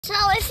So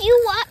if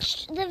you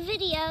watched the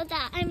video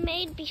that I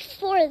made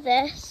before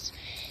this,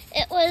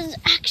 it was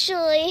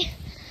actually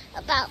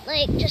about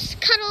like just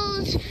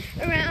Cuddles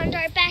around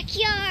our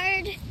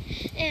backyard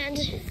and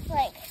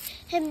like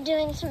him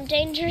doing some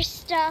dangerous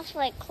stuff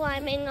like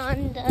climbing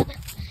on the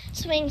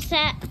swing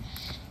set.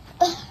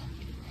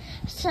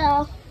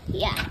 So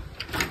yeah.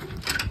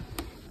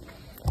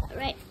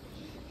 Alright,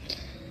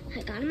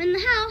 I got him in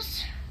the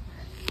house.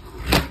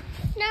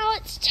 Now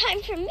it's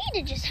time for me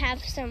to just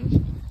have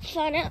some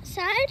fun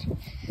outside.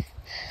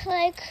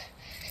 Like,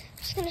 I'm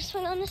just gonna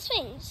swing on the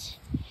swings.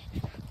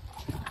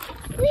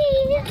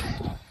 Whee!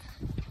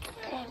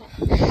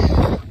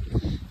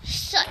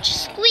 Such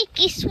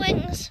squeaky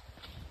swings.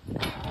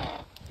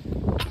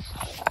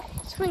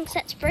 Swing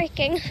set's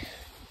breaking.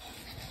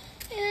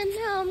 And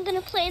now I'm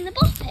gonna play in the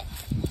ball pit.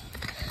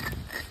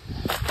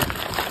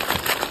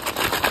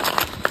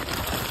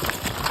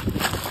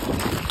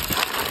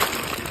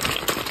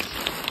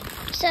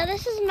 So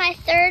this is my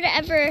third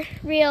ever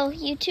real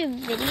YouTube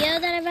video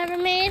that I've ever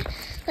made.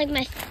 Like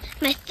my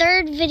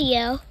third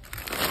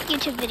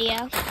YouTube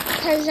video,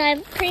 because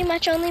I've pretty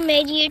much only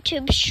made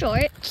YouTube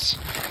shorts.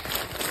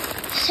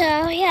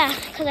 So yeah,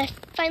 because I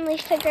finally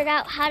figured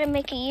out how to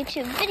make a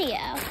YouTube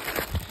video.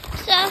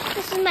 So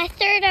this is my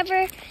third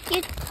ever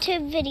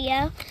YouTube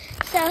video.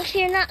 So if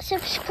you're not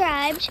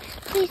subscribed,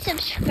 please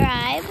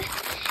subscribe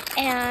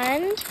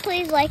and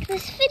please like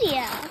this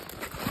video.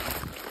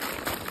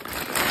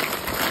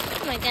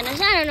 Oh my goodness,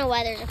 I don't know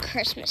why there's a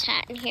Christmas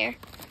hat in here.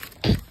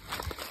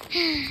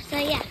 So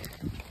yeah.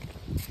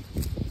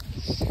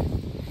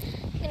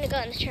 I'm gonna go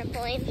on the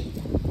trampoline.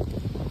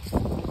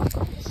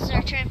 This is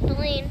our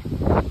trampoline.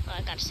 Oh,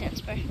 I got a sand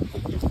spray.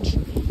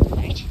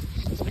 Alright,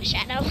 it's my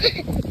shadow.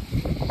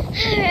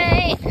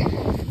 Alright.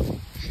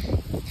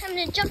 Time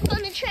to jump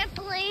on the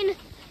trampoline.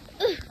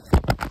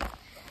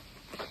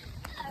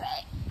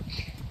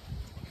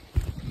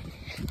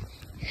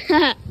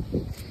 Alright.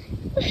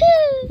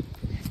 Woohoo!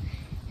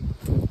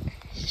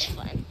 It's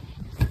fun.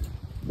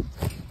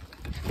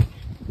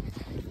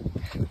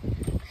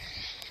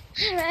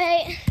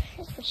 Alright,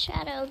 there's my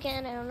shadow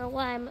again. I don't know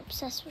why I'm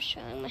obsessed with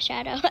showing my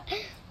shadow.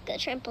 The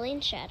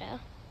trampoline shadow.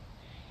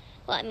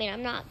 Well, I mean,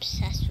 I'm not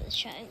obsessed with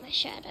showing my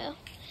shadow.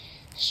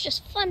 It's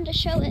just fun to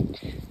show it.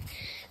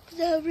 Because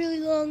I have really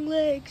long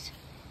legs.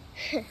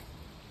 It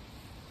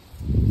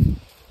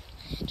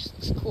just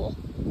looks cool.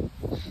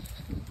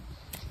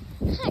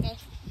 Okay.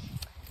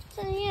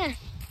 So, yeah.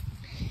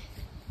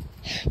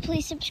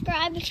 Please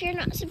subscribe if you're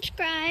not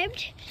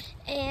subscribed.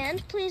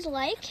 And please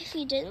like if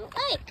you didn't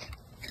like.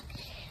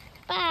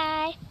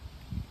 Bye.